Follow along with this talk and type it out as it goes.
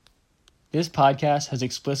This podcast has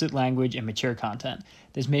explicit language and mature content.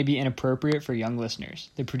 This may be inappropriate for young listeners.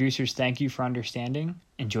 The producers thank you for understanding.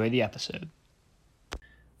 Enjoy the episode.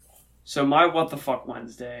 So my What the Fuck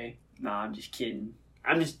Wednesday, nah, I'm just kidding.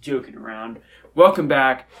 I'm just joking around. Welcome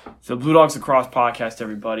back to the Blue Dogs Lacrosse podcast,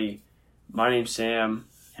 everybody. My name's Sam.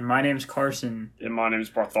 And my name's Carson. And my name's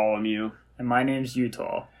Bartholomew. And my name's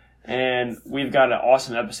Utah. And we've got an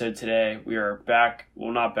awesome episode today. We are back.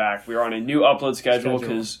 Well, not back. We are on a new upload schedule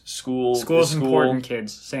because school's important,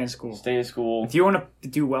 kids. Stay in school. Stay in school. If you want to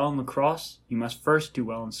do well in lacrosse, you must first do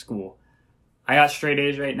well in school. I got straight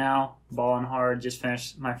A's right now. Balling hard. Just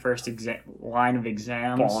finished my first line of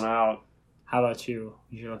exams. Balling out. How about you?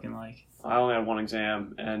 What you looking like? I only had one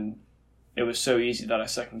exam, and it was so easy that I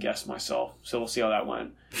second-guessed myself. So we'll see how that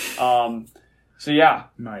went. So yeah,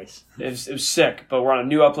 nice. It was sick, but we're on a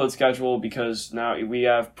new upload schedule because now we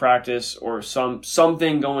have practice or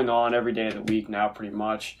something going on every day of the week now. Pretty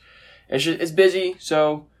much, it's busy.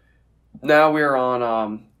 So now we're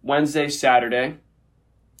on Wednesday, Saturday.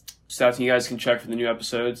 So that's when you guys can check for the new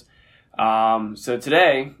episodes. So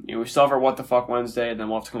today, we still have our What the Fuck Wednesday, and then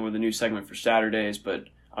we'll have to come up with a new segment for Saturdays. But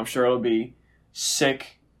I'm sure it'll be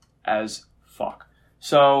sick as fuck.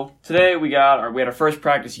 So today we had our first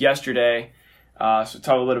practice yesterday. So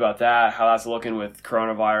talk a little bit about that, how that's looking with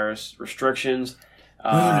coronavirus restrictions.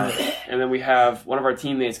 And then we have one of our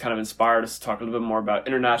teammates kind of inspired us to talk a little bit more about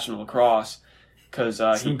international lacrosse. Because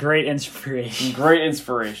some great inspiration. Great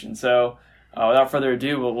inspiration. So without further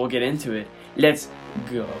ado, we'll get into it. Let's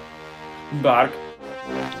go. Bark.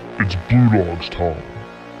 It's Blue Dogs time.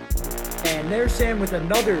 And there's Sam with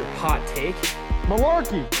another hot take.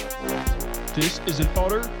 Malarkey. This is an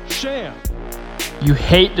utter sham. You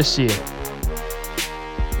hate to see it.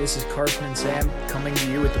 This is Carson and Sam coming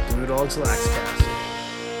to you with the Blue Dogs Laxcast.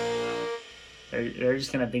 They're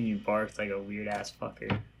just gonna think you barked like a weird ass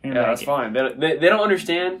fucker. Yeah, that's fine. They don't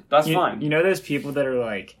understand. That's fine. You know those people that are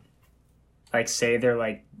like say they're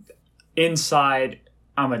like inside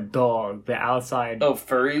I'm a dog, but outside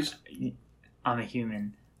furries. I'm a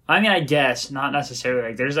human. I mean, I guess not necessarily.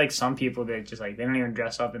 Like, there's like some people that just like they don't even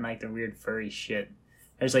dress up in like the weird furry shit.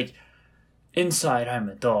 There's like inside I'm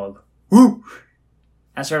a dog. Woo.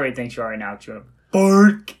 That's what everybody thinks you are right now. You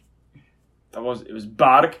bark. It was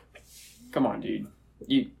bark. Come on,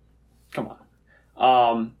 dude. Come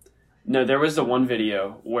on. No, there was the one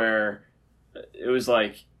video where it was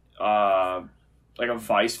like a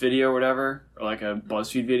Vice video or whatever, or like a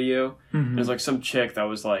BuzzFeed video. Mm-hmm. It was like some chick that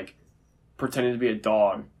was like pretending to be a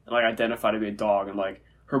dog and like identified to be a dog, and like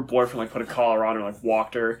her boyfriend like put a collar on her, and like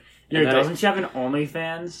walked her. Dude, doesn't she have an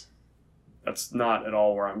OnlyFans? That's not at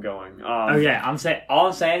all where I'm going. Okay, all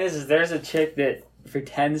I'm saying is there's a chick that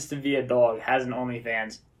pretends to be a dog, has an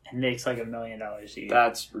OnlyFans, and makes like $1 million a year.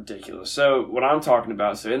 That's ridiculous. So what I'm talking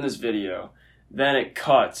about, so in this video, then it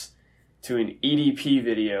cuts to an EDP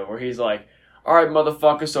video where he's like, all right,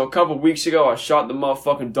 motherfucker, so a couple weeks ago I shot the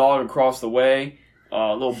motherfucking dog across the way,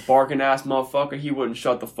 little barking ass motherfucker, he wouldn't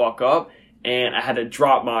shut the fuck up, and I had to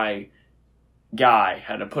drop my guy,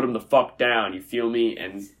 had to put him the fuck down, you feel me?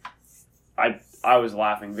 And I was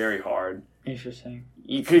laughing very hard. Interesting.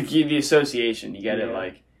 You could give the association. You get it?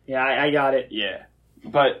 Like, yeah, I got it. Yeah.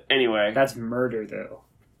 But anyway. That's murder, though.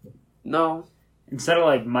 No. Instead of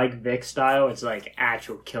like Mike Vick style, it's like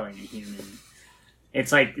actual killing a human.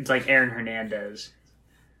 It's like Aaron Hernandez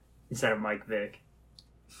instead of Mike Vick.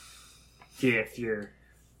 If you're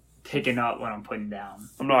picking up what I'm putting down.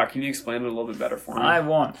 I'm not. Can you explain it a little bit better for me? I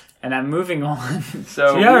won't. And I'm moving on.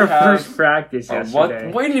 So we had our first practice We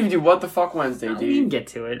yesterday. didn't even do What the Fuck Wednesday, dude. We can get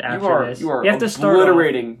to it after this. You are have to start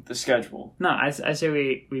obliterating the schedule. No, I say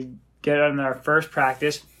we get on our first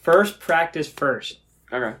practice. First practice first.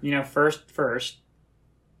 Okay. You know, first.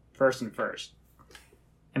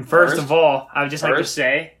 And first of all, I would just like to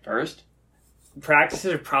say... First?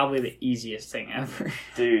 Practices are probably the easiest thing ever.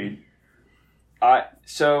 Dude.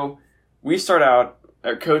 So we start out,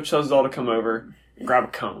 our coach tells us all to come over and grab a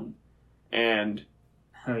cone. And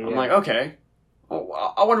I'm like, okay.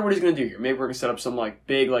 Well, I wonder what he's going to do here. Maybe we're going to set up some like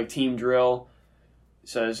big like team drill. He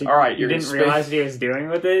says, all right, you didn't realize what he was doing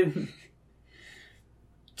with it?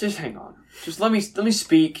 Just hang on. Just let me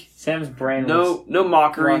speak. Sam's brain no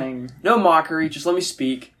mockery. running. No mockery. Just let me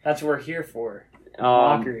speak. That's what we're here for.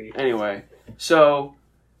 Mockery. Anyway, so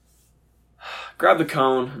grab the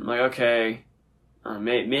cone. I'm like, okay,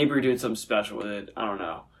 maybe we're doing something special with it. I don't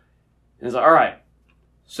know. And he's like, all right,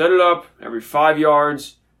 set it up every 5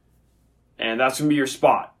 yards, and that's gonna be your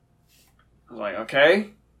spot. I was like,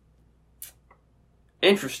 okay,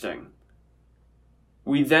 interesting.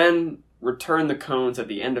 We then return the cones at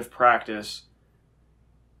the end of practice,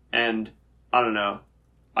 and I don't know.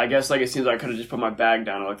 I guess like it seems like I could have just put my bag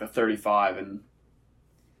down at like the 35 and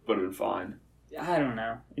would have been fine. I don't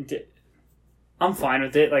know. I'm fine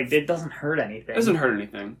with it. Like, it doesn't hurt anything. It doesn't hurt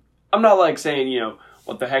anything. I'm not like saying, you know,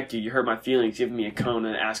 what the heck, dude, you hurt my feelings giving me a cone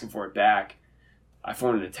and asking for it back. I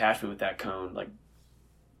formed an attachment with that cone, like,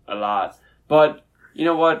 a lot. But, you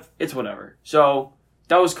know what? It's whatever. So,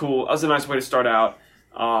 that was cool. That was a nice way to start out.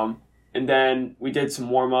 And then we did some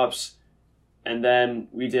warm-ups. And then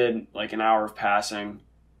we did, like, an hour of passing.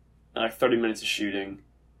 And, like, 30 minutes of shooting.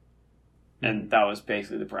 And that was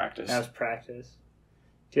basically the practice. That was practice.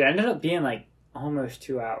 Dude, it ended up being, like, almost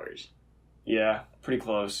 2 hours. Yeah, pretty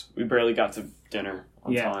close. We barely got to dinner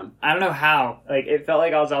on time. I don't know how. Like, it felt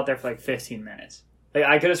like I was out there for, like, 15 minutes. Like,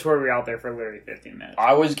 I could have swore we were out there for literally 15 minutes.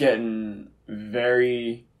 I was getting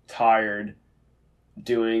very tired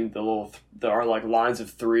doing the little, our like lines of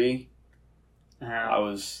 3. I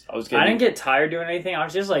was getting. I didn't get tired doing anything. I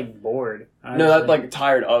was just like bored. Like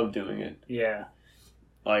tired of doing it. Yeah.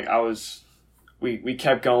 Like I was, we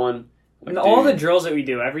kept going. Like, and all the drills that we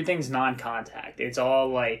do, everything's non-contact. It's all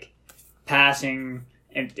like passing,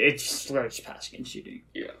 and it's just passing and shooting.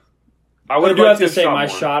 Yeah. I would have to have say my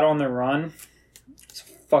more. shot on the run, it's a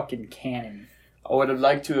fucking cannon. I would have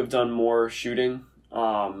liked to have done more shooting,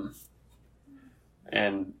 and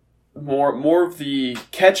more of the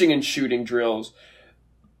catching and shooting drills,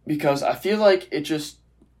 because I feel like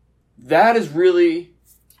that is really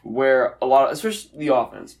where a lot of, especially the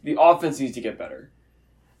offense needs to get better,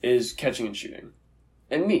 is catching and shooting.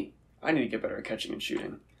 And I need to get better at catching and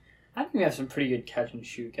shooting. I think we have some pretty good catch and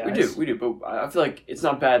shoot guys. We do, but I feel like it's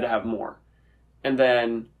not bad to have more. And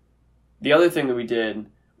then the other thing that we did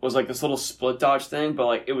was like this little split dodge thing, but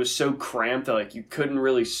like it was so cramped that like you couldn't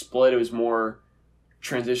really split. It was more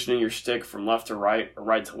transitioning your stick from left to right or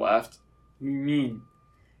right to left. What do you mean?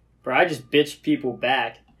 Bro, I just bitched people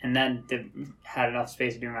back and then had enough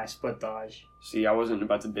space to do my split dodge. See, I wasn't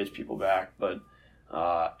about to bitch people back, but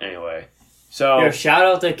anyway. So yo, shout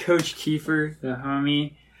out to Coach Kiefer, the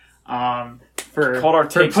homie, for called our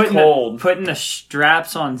takes cold. Putting the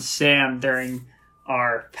straps on Sam during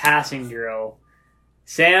our passing drill.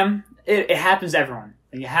 Sam, it happens to everyone.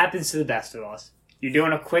 It happens to the best of us. You're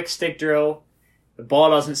doing a quick stick drill. The ball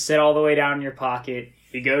doesn't sit all the way down in your pocket.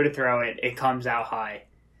 You go to throw it. It comes out high.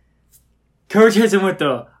 Coach hits him with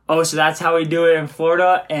so that's how we do it in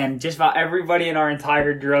Florida. And just about everybody in our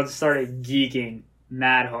entire drill started geeking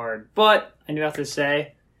mad hard. But I do have to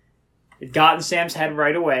say, it got in Sam's head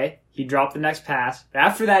right away. He dropped the next pass. But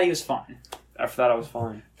after that, he was fine. After that, I was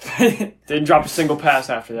fine. Didn't drop a single pass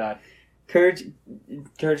after that. Coach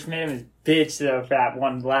made him his bitch, though,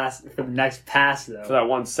 for the next pass, though. For that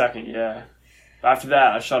 1 second, yeah. After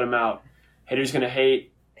that, I shut him out. Haters gonna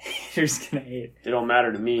hate. Haters gonna hate. It don't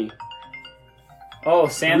matter to me. Oh,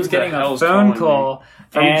 Sam's Who the getting a hell's phone calling call.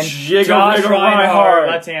 From And Jiggle Josh Wiggle Reinhardt. Reinhardt.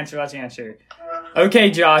 Let's answer.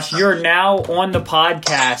 Okay, Josh, you're now on the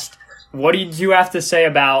podcast. What did you have to say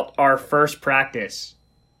about our first practice?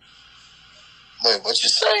 Wait, what'd you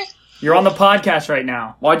say? You're on the podcast right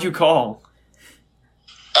now. Why'd you call?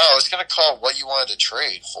 Oh, I was going to call what you wanted to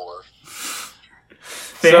trade for.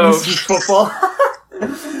 Fantasy football.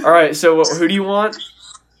 All right, so who do you want?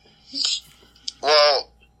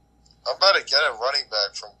 Well, I'm about to get a running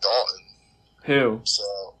back from Dalton. Who? So,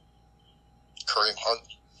 Kareem Hunt.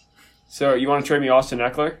 So you want to trade me Austin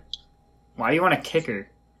Eckler? Why do you want a kicker?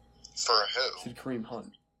 For I who? said Kareem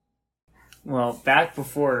Hunt. Well, back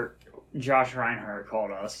before Josh Reinhardt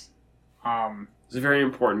called us, It's a very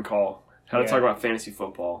important call. How to Yeah. talk about fantasy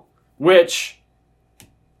football, which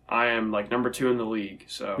I am like number 2 in the league.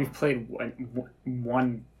 So we've played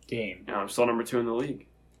one game. I'm still number 2 in the league.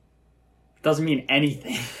 Doesn't mean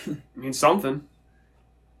anything. It means something.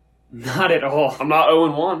 Not at all. I'm not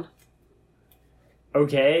 0-1.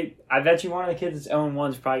 Okay, I bet you one of the kids that's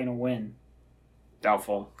 0-1 is probably going to win.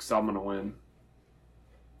 Doubtful, because I'm gonna win.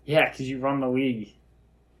 Yeah, because you run the league.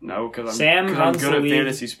 No, because Sam I'm runs good the at league.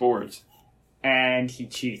 fantasy sports. And he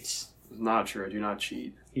cheats. It's not true. I do not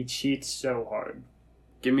cheat. He cheats so hard.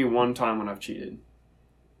 Give me one time when I've cheated.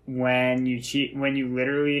 When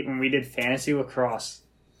we did fantasy lacrosse,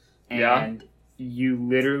 and you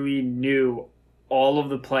literally knew all of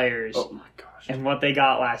the players Oh my gosh. and what they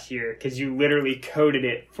got last year because you literally coded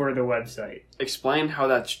it for the website. Explain how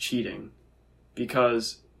that's cheating.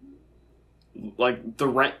 Because, like,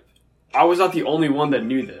 I was not the only one that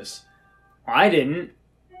knew this. I didn't.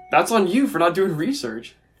 That's on you for not doing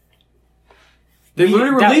research. They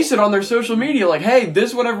literally released it on their social media, like, hey,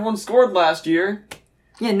 this is what everyone scored last year.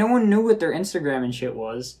 Yeah, no one knew what their Instagram and shit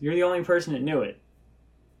was. You're the only person that knew it.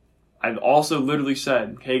 I've also literally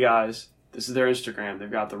said, hey guys, this is their Instagram. They've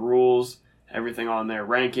got the rules, everything on there,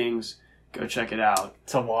 rankings. Go check it out.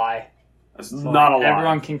 It's a lie. That's not a lie.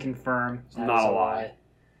 Everyone can confirm. It's not a lie.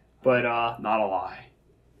 But not a lie.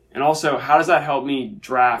 And also, how does that help me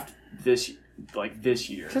draft this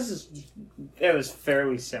year? because it was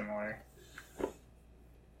fairly similar.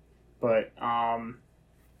 But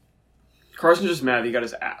Carson's just mad that he got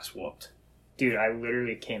his ass whooped. dude, I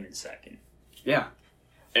literally came in second. Yeah.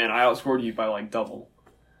 And I outscored you by like double.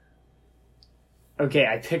 Okay,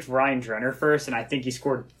 I picked Ryan Drenner first, and I think he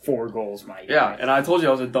scored 4 goals, Mike. Yeah, and I told you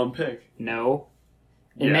I was a dumb pick. No.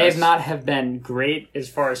 It may have not have been great as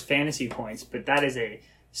far as fantasy points, but that is a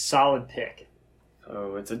solid pick.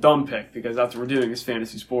 So it's a dumb pick because that's what we're doing is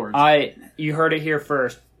fantasy sports. You heard it here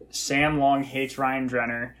first. Sam Long hates Ryan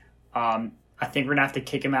Drenner. I think we're going to have to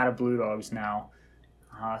kick him out of Blue Dogs now.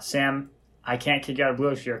 Sam, I can't kick you out of Blue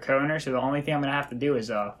Dogs. You're a co-owner, so the only thing I'm going to have to do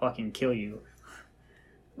is fucking kill you.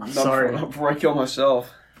 I'm sorry. Before I kill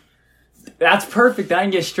myself. That's perfect. I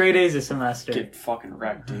can get straight A's this semester. Get fucking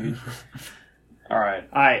wrecked, dude.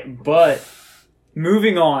 Alright. Alright, but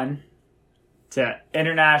moving on to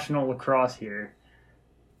international lacrosse here,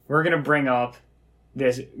 we're going to bring up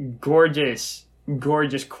this gorgeous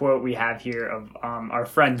quote we have here of our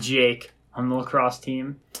friend Jake on the lacrosse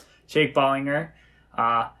team, Jake Bollinger.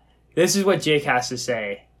 This is what Jake has to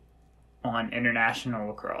say on international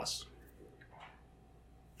lacrosse.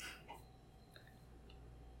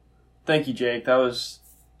 Thank you, Jake. That was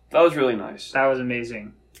really nice. That was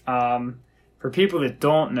amazing. For people that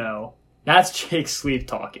don't know, that's Jake Sleep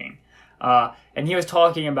talking. And he was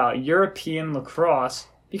talking about European lacrosse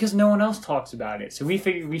because no one else talks about it. So we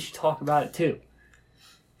figured we should talk about it too.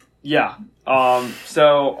 Yeah.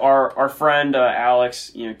 So our friend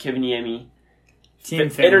Alex, Kiviniemi, Team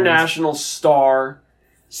Finland. international star,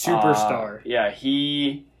 Superstar.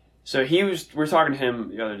 We were talking to him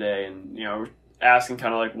the other day, and we're asking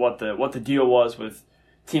kind of like what the deal was with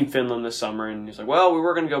Team Finland this summer, and he's like, well, we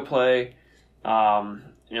were going to go play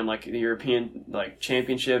in like the European like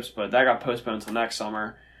championships, but that got postponed until next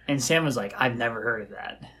summer. And Sam was like, I've never heard of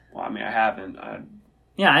that. Well, I mean, I haven't.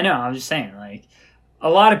 Yeah, I know. I'm just saying, like, a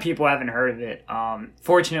lot of people haven't heard of it.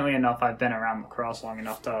 Fortunately enough, I've been around lacrosse long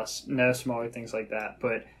enough to know some other things like that.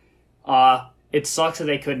 But it sucks that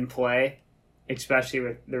they couldn't play, especially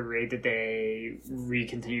with the rate that they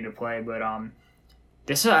continue to play. But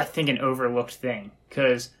this is, I think, an overlooked thing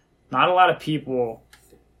because not a lot of people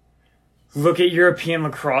look at European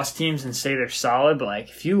lacrosse teams and say they're solid. But like,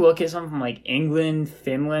 if you look at something like England,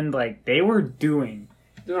 Finland, like they were doing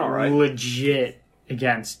all right, legit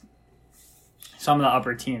against some of the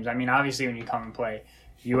upper teams. I mean, obviously, when you come and play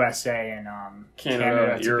USA and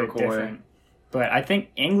Canada, it's Iroquois. a bit different. But I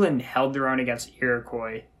think England held their own against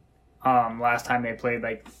Iroquois last time they played.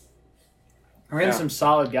 Like, we're in some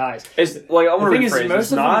solid guys. It's like I want to rephrase. Most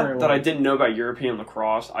It's of them not are, that I like, didn't know about European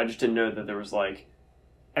lacrosse. I just didn't know that there was like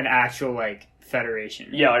an actual like federation.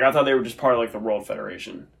 like I thought they were just part of like the World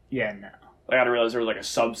Federation. Yeah, no. Like I didn't realize there was like a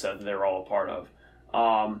subset that they were all a part of.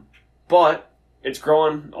 But it's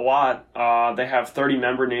growing a lot. They have 30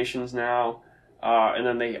 member nations now. And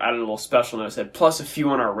then they added a little special note that said, plus a few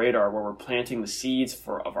on our radar where we're planting the seeds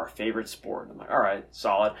of our favorite sport. I'm like, all right,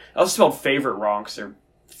 solid. I also spelled favorite wrong because they're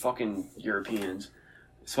fucking Europeans.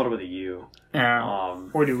 I spelled it with a U.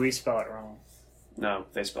 Or do we spell it wrong? No,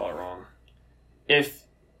 they spell it wrong.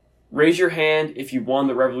 Raise your hand if you won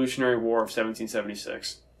the Revolutionary War of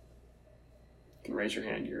 1776. You can raise your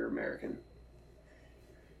hand, you're American.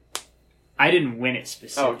 I didn't win it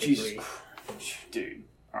specifically. Oh, Jesus. Dude.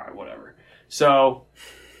 Alright, whatever. So,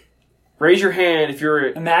 raise your hand if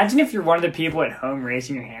you're... Imagine if you're one of the people at home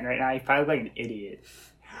raising your hand right now. You're probably like an idiot.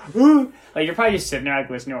 Ooh. Like, you're probably just sitting there like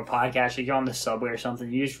listening to a podcast. You go on the subway or something.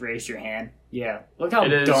 You just raise your hand. Yeah. Look how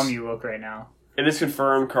dumb you look right now. It is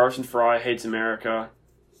confirmed Carson Fry hates America.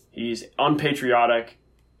 He's unpatriotic,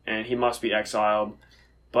 and he must be exiled.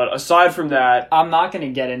 But aside from that... I'm not going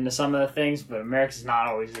to get into some of the things, but America's not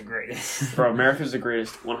always the greatest. Bro, America's the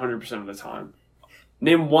greatest 100% of the time.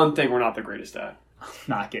 Name one thing we're not the greatest at.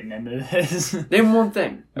 Not getting into this. Name one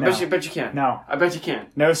thing. I No. bet you can. No. I bet you can.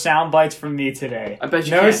 No sound bites from me today. I bet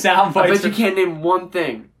you no can. Sound bites I bet you can't name one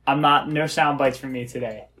thing. No sound bites from me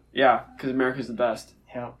today. Yeah, because America's the best.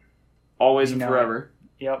 Yep. Always You and know forever.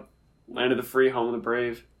 Yep. Land of the free, home of the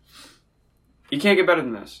brave. You can't get better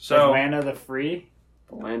than this. So Atlanta the free?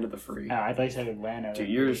 the land of the free. Oh, I'd like to say Atlanta. Dude,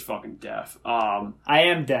 you're just fucking deaf. I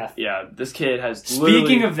am deaf. Yeah, this kid has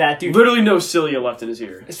Speaking of that, dude. literally no cilia left in his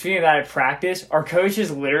ear. Speaking of that, at practice, our coach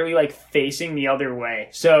is literally like facing the other way.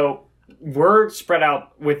 So we're spread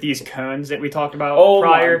out with these cones that we talked about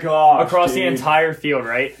prior across the entire field,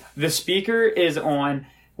 right? The speaker is on,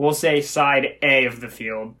 we'll say, side A of the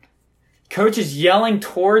field. Coach is yelling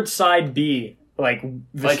towards side B, like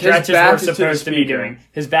the Like, his stretches back we're is to the supposed to be speaker. doing.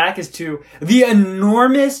 His back is to the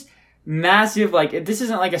enormous, massive, like, this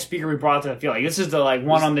isn't like a speaker we brought to the field. Like, this is the, like,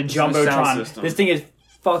 one on the This is the sound Jumbotron. system. This thing is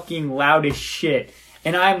fucking loud as shit.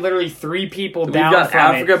 And I'm literally 3 people We've down got from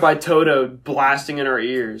Africa it, by Toto blasting in our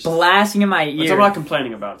ears. blasting in my Which ear. I'm not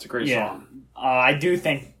complaining about. It's a great Yeah. song. I do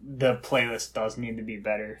think the playlist does need to be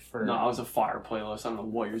better. No, it was a fire playlist. I don't know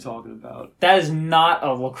what you're talking about. That is not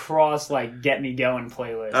a lacrosse, like, get me going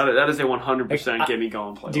playlist. That is a 100% Like, get me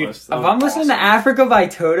going playlist. Dude, if That was I'm listening to awesome. Africa by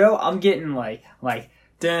Toto, I'm getting like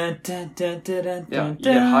dun dun dun dun dun Yeah, dun. you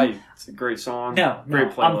get hyped. It's a great song. No, great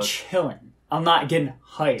no, playlist. I'm chilling. I'm not getting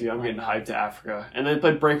hyped. Dude, I'm getting hyped to Africa. And they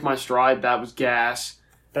played Break My Stride. That was gas.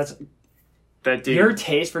 That's That dude. your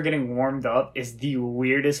taste for getting warmed up is the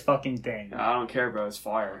weirdest fucking thing. I don't care, bro. It's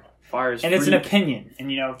fire. Fire is And it's an freak. opinion,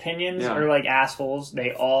 and opinions Yeah. are like assholes.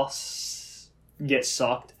 They all get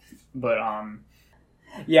sucked. But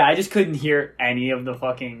yeah, I just couldn't hear any of the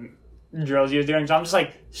fucking drills he was doing. So I'm just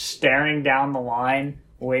like staring down the line,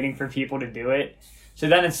 waiting for people to do it. So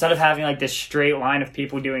then instead of having like this straight line of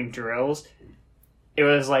people doing drills, it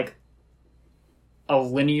was like a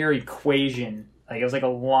linear equation. Like it was like a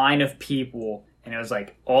line of people, and it was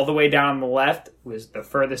like all the way down on the left was the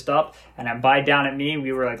furthest up, and then by down at me,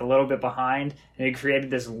 we were like a little bit behind, and it created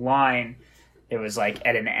this line. It was like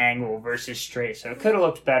at an angle versus straight, so it could have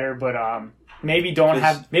looked better, but maybe don't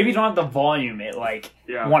have the volume at like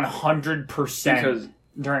Yeah. 100% Because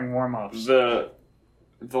during warm ups. the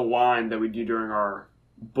line that we do during our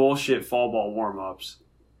bullshit fall ball warm-ups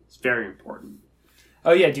is very important.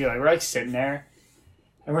 Oh yeah, dude, like we're like sitting there,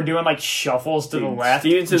 and we're doing like shuffles to the Dude, left,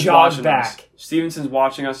 Stevenson's jog watching back. us. Stevenson's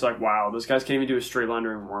watching us like, wow, those guys can't even do a straight line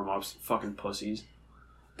during warm-ups. Fucking pussies.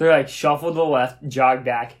 They're like, shuffle to the left, jog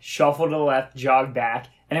back, shuffle to the left, jog back.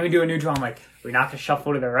 And then we do a new drill. I'm like, we're not going to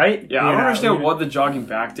shuffle to the right? Yeah, I don't understand what the jogging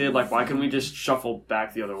back did. Like, why couldn't we just shuffle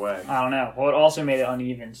back the other way? I don't know. Well, it also made it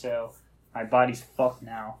uneven, so my body's fucked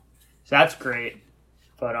now. So that's great.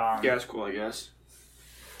 But, Yeah, it's cool, I guess.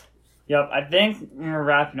 Yep, I think when we're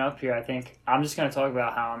wrapping up here, I think I'm just going to talk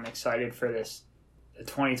about how I'm excited for the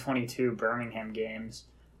 2022 Birmingham games.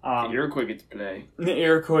 The Iroquois get to play. The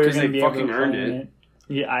Iroquois are 'Cause going to they be able to fucking play earned in it.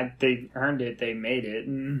 Yeah, they earned it. They made it.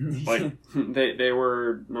 Like, they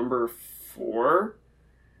were number 4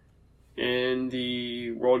 in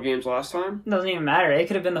the World Games last time. It doesn't even matter. They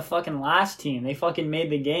could have been the fucking last team. They fucking made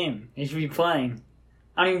the game. They should be playing.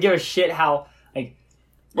 I don't even give a shit how, like,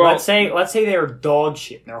 Well, let's say they were dog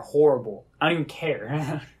shit and they're horrible. I don't even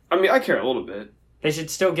care. I mean, I care a little bit. They should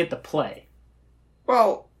still get to play.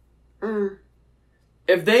 Well,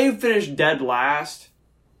 if they finished dead last,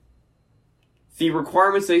 the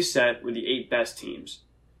requirements they set were the 8 best teams.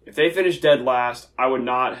 If they finished dead last, I would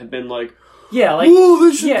not have been like, Yeah, like, "Whoa,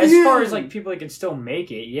 this should yeah, be as far in." as, like, people that can still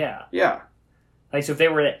make it, yeah. Yeah, Like, so if they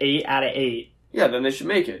were at 8 out of 8, yeah, then they should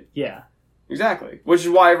make it. yeah. Exactly. Which is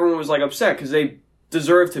why everyone was like upset, because they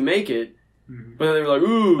deserved to make it, but then they were like,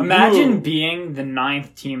 ooh. Imagine ooh. being the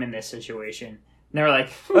 9th team in this situation. And they were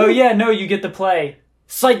like, oh yeah, no, you get to play.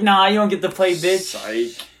 It's like, nah, you don't get to play, bitch.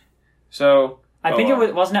 Psych. So, I think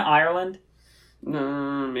wasn't it Ireland?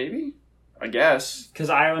 maybe? I guess. Because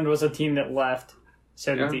Ireland was a team that left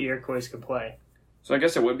so Yeah. that the Iroquois could play. So I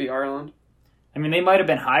guess it would be Ireland. I mean, they might have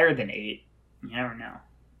been higher than 8. You never know.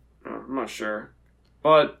 I'm not sure.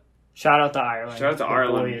 But, Shout out to Ireland. Shout out to The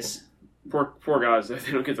Ireland. boys. poor guys, they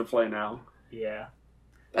don't get to play now. Yeah.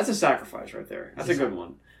 That's a sacrifice right there. That's a good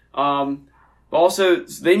one. But also,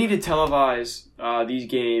 they need to televise these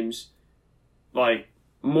games like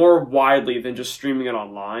more widely than just streaming it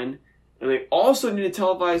online, and they also need to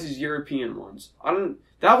televise these European ones.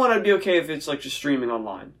 That one I'd be okay if it's like just streaming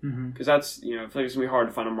online, because that's I feel like it's gonna be hard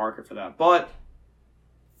to find a market for that. But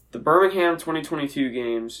the Birmingham 2022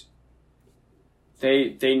 games,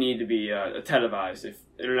 they need to be televised if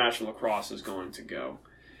international lacrosse is going to go.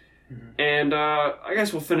 And I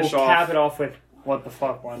guess we'll finish We'll off. cap it off with what the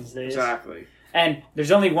fuck Wednesdays. Exactly. And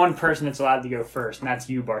there's only one person that's allowed to go first, and that's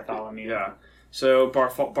you, Bartholomew. Yeah. So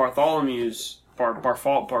Bartholomew's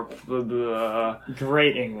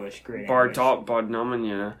Great English, great English.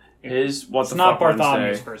 Bartolomeo. His what It's the not fuck Bartholomew's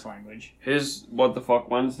Wednesday. first language. His what the fuck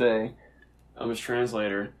Wednesday. I'm his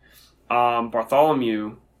translator.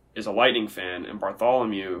 Bartholomew is a Lightning fan, and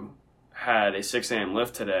Bartholomew had a 6 a.m.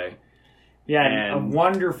 lift today. Yeah, And- a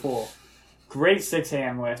wonderful, great 6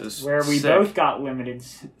 a.m. lift This is where we sick. both got limited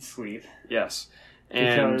sleep. Yes.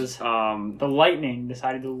 And Because the Lightning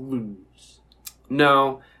decided to lose.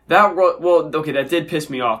 no, that did piss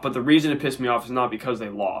me off, but the reason it pissed me off is not because they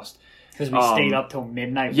lost. Because we stayed up till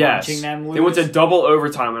midnight Yes, watching them lose. they went to double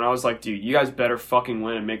overtime, and I was like, dude, they went to double overtime, and I was like, dude, you guys better fucking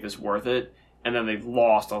win and make this worth it. And then they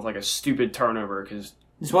lost off like a stupid turnover because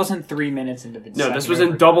This wasn't 3 minutes into the no, this second was in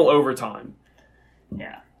overtime. double overtime.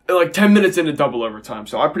 Yeah. Like 10 minutes into double overtime.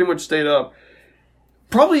 So I pretty much stayed up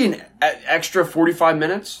probably an extra 45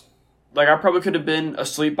 minutes. Like I probably could have been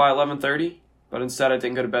asleep by 11:30, but instead I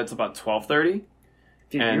didn't go to bed till about 12:30.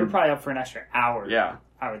 Dude, And- you were probably up for an extra hour. Yeah.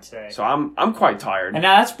 I would say. So I'm quite tired. And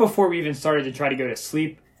now that's before we even started to try to go to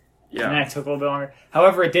sleep. Yeah. And then it took a little bit longer.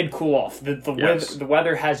 However, it did cool off. Yes. The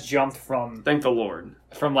weather has jumped from Thank the Lord.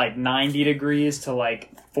 like 90 degrees to like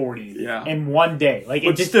 40 Yeah. in one day. Like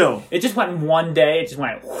But still, it just went in one day. It just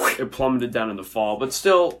went. it plummeted down in the fall. But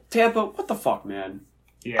still, Tampa, what the fuck, man?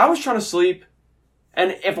 Yeah. I was trying to sleep,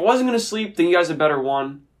 and if I wasn't going to sleep, then you guys had better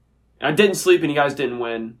won. And I didn't sleep, and you guys didn't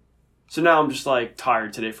win. So now I'm just, like,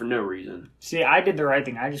 tired today for no reason. See, I did the right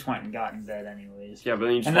thing. I just went and got in bed anyways. Yeah, but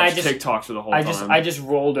then you just And then watch TikToks for the whole time. I just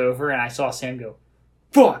rolled over and I saw Sam go,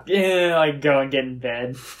 fuck, yeah, like go and get in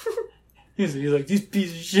bed. he's like, this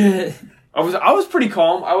piece of shit. I was pretty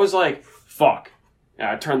calm. I was like, fuck.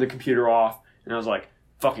 Yeah, I turned the computer off, and I was like,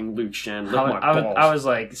 fucking Luke Shen, lick my balls. I was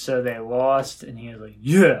like, so they lost? And he was like,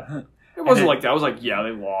 yeah. It wasn't like that. I was like, yeah,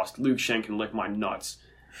 they lost. Luke Shen can lick my nuts.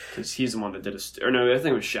 Because he's the one that did or no, I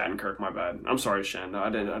think it was Shattenkirk, my bad. I'm sorry, Shen. No, I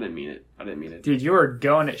didn't mean it. Dude, you were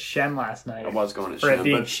going at Shen last night. I was going at for Shen, it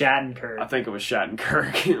being but Shattenkirk. I think it was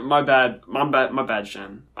Shattenkirk. my bad,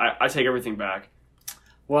 Shen. I take everything back.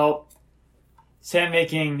 Well, Sam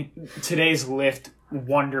making today's lift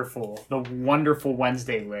wonderful. The wonderful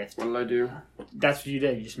Wednesday lift. What did I do? That's what you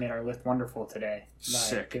did. You just made our lift wonderful today. By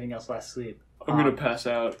Sick. giving us less sleep. I'm going to pass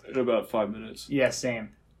out in about 5 minutes. Yeah,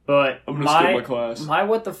 same. But I'm going to skip my class. My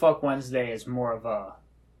What the Fuck Wednesday is more of a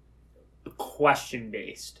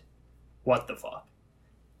question-based. What the fuck?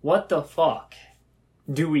 What the fuck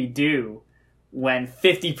do we do when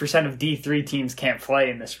 50% of D3 teams can't play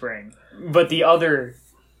in the spring, but the other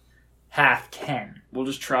half can? We'll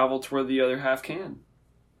just travel to where the other half can.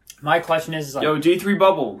 My question is like... Yo, D3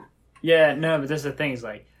 bubble. Yeah, no, but this is the thing is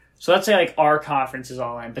like... So let's say like our conference is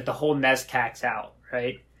all in, but the whole NESCAC's out,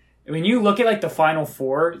 right? When you look at like the Final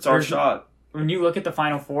Four... It's our shot. When you look at the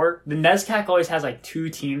Final Four, the NESCAC always has like 2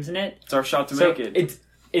 teams in it. It's our shot to make it.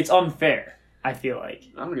 It's unfair, I feel like.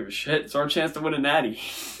 I don't give a shit. It's our chance to win a natty.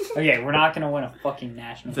 Okay, we're not going to win a fucking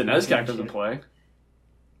national The NESCAC doesn't play.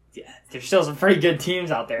 Yeah, there's still some pretty good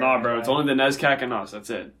teams out there. Nah, bro. It's only the NESCAC and us. That's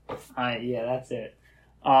it. Yeah, that's it.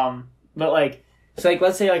 But like, so like,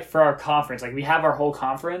 let's say like for our conference, like we have our whole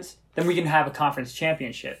conference, then we can have a conference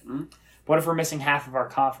championship. Mm-hmm. What if we're missing half of our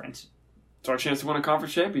conference? It's our chance to win a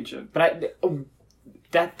conference championship. But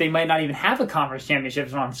that they might not even have a conference championship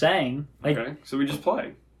is what I'm saying. Like, Okay, so we just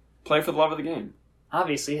play. Play for the love of the game.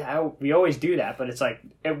 obviously, we always do that, but it's like,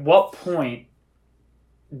 at what point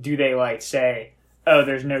do they like say, oh,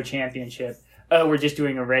 there's no championship. Oh, we're just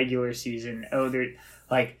doing a regular season. Oh, they're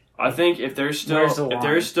like... I think if there's Where's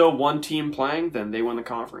the still line? one team playing, then they win the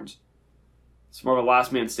conference. It's more of a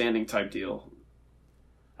last man standing type deal.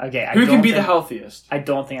 Okay, Who can be the healthiest? I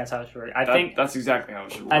don't think that's how it should work. That's exactly how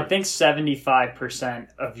it should work. I think 75%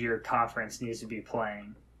 of your conference needs to be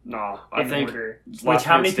playing. Nah, I think Order. it's Which, last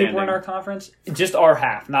how man many people are in standing. our conference? Just our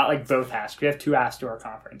half, not like both halves. We have 2 halves to our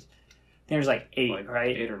conference. I think there's like 8, like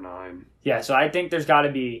right? 8 or 9. Yeah, so I think there's got to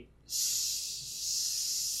be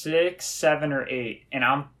 6, 7, or 8, and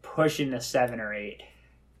I'm pushing the 7 or 8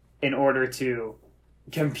 in order to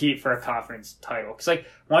compete for a conference title. Because like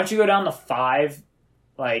once you go down to 5,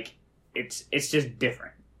 like it's just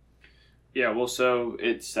different. Yeah, well, so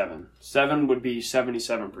it's 7. 7 would be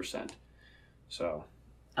 77%. So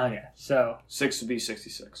Okay, so 6 would be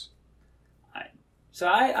 66.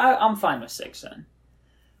 I'm fine with 6 then.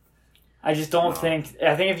 I just don't think.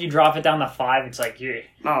 I think if you drop it down to 5, it's like you're.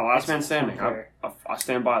 No, last It's man standing. unfair. I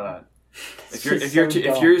stand by that. It's If just so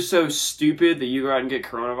dumb. you're so stupid that you go out and get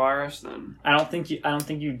coronavirus, then I don't think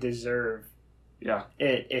you deserve yeah,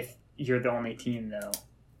 it if you're the only team though.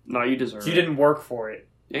 no, you deserve You it. didn't work for it.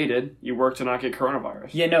 Yeah, you did. You worked to not get coronavirus.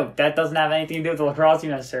 Yeah, no, that doesn't have anything to do with the lacrosse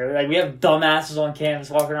team necessarily. Like we have dumbasses on campus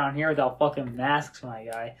walking around here without fucking masks, my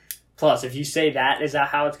guy. Plus, if you say that is that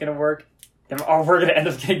how it's gonna work, then we're gonna end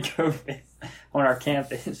up getting COVID on our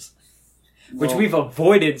campus, which Well, we've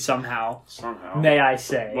avoided somehow. somehow. May I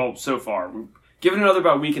say? Well, so far, give it another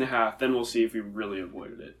about week and a half, then we'll see if we really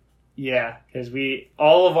avoided it. Yeah, because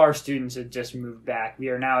all of our students have just moved back. We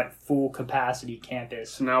are now at full capacity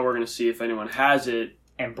campus So now we're gonna see if anyone has it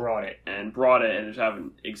and brought it, and brought it and just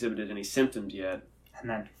haven't exhibited any symptoms yet. and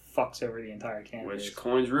then fucks over the entire campus. Which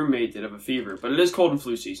Colin's roommate did have a fever, but it is cold and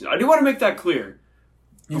flu season. I do want to make that clear.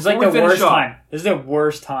 It's Before like we the finish worst up- time. This is the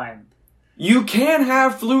worst time You can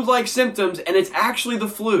have flu-like symptoms, and it's actually the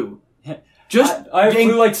flu. Just I have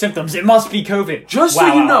flu-like symptoms. It must be COVID. Just so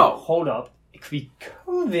you know. Hold up. It could be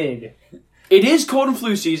COVID. It is cold and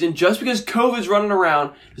flu season. Just because COVID's running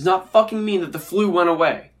around does not fucking mean that the flu went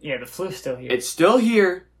away. Yeah, the flu's still here. It's still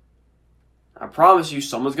here. I promise you,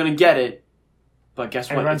 someone's gonna get it. But guess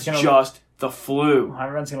what? Everyone's It's just the flu.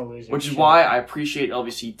 Everyone's gonna lose it. Which is why I appreciate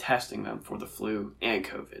LVC testing them for the flu and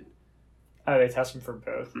COVID. Oh, they test them for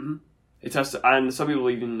both? Mm-hmm. They test, and some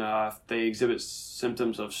people even, if they exhibit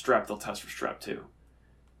symptoms of strep, they'll test for strep too.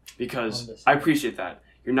 Because I appreciate that.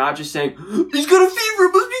 You're not just saying, he's got a fever,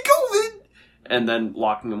 it must be COVID! And then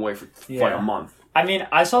locking them away for like a month. I mean,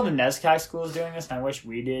 I saw the NESCAC schools doing this, and I wish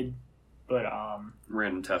we did, but,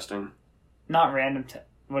 Random testing. Not random,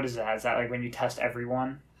 what is that? Is that like when you test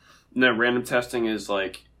everyone? No, random testing is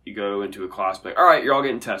like, you go into a class, like, alright, you're all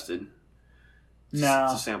getting tested. No.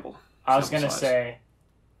 It's a sample. I was gonna say,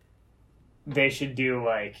 they should do,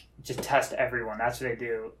 like, just test everyone. That's what they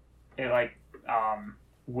do. Like,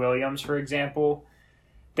 Williams, for example,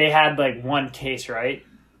 they had, like, one case, right?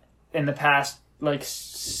 In the past, like,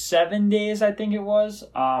 7 days, I think it was.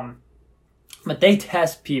 But they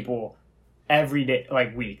test people every day,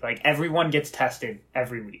 like, week. Like, everyone gets tested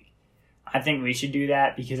every week. I think we should do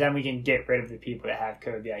that because then we can get rid of the people that have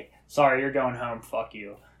COVID. Be like, sorry, you're going home. Fuck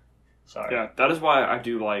you. Sorry. Yeah, that is why I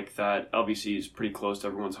do like that LBC is pretty close to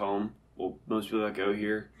everyone's home. Well, most people that go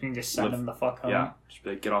here. You can just send them the fuck home. Yeah, just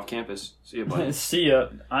be like, get off campus. See you, buddy. See ya.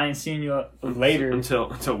 I ain't seeing you later.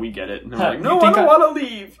 Until we get it. And they're like, no, You I think don't want to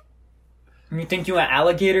leave. You think you an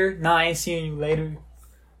alligator? Nah, I ain't seeing you later.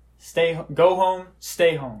 Go home,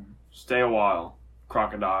 stay home. Stay a while,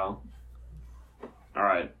 crocodile.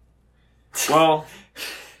 Alright. Well,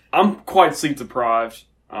 I'm quite sleep deprived.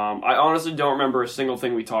 I honestly don't remember a single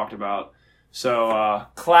thing we talked about. So,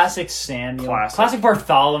 Classic Samuel. Classic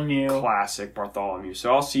Bartholomew. Classic Bartholomew.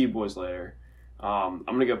 So I'll see you boys later. I'm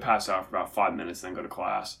gonna go pass out for about 5 minutes, then go to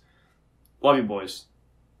class. Love you boys.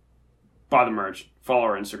 Buy the merch. Follow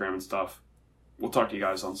our Instagram and stuff. We'll talk to you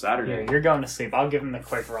guys on Saturday. Yeah, you're going to sleep. I'll give them the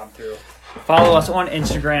quick run through. Follow us on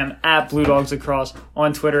Instagram at Blue Dogs Lacrosse,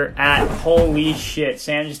 on Twitter at Holy Shit.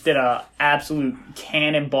 Sam just did a absolute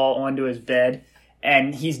cannonball onto his bed,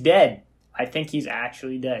 and he's dead. I think he's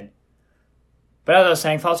actually dead. But as I was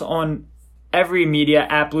saying, follow us on every media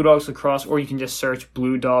at Blue Dogs Lacrosse, or you can just search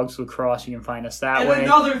Blue Dogs Lacrosse. You can find us that way. And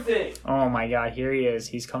another thing. Oh my God, here he is.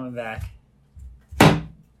 He's coming back.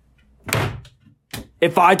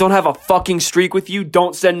 If I don't have a fucking streak with you,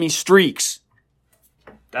 don't send me streaks.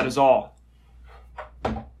 That is all.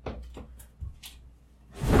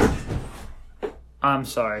 I'm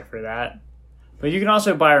sorry for that. But you can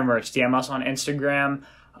also buy our merch. DM us on Instagram.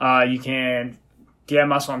 You can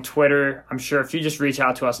DM us on Twitter. I'm sure if you just reach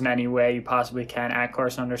out to us in any way, you possibly can at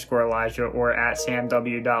Carson_Elijah or at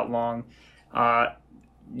SamW.Long.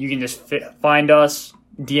 You can just find us,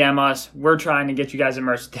 DM us. We're trying to get you guys a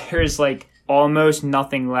merch. There's like almost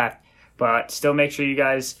nothing left, but still make sure you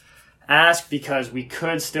guys ask because we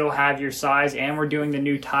could still have your size, and we're doing the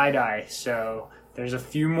new tie-dye, so there's a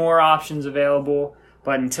few more options available.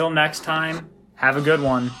 But until next time, have a good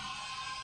one.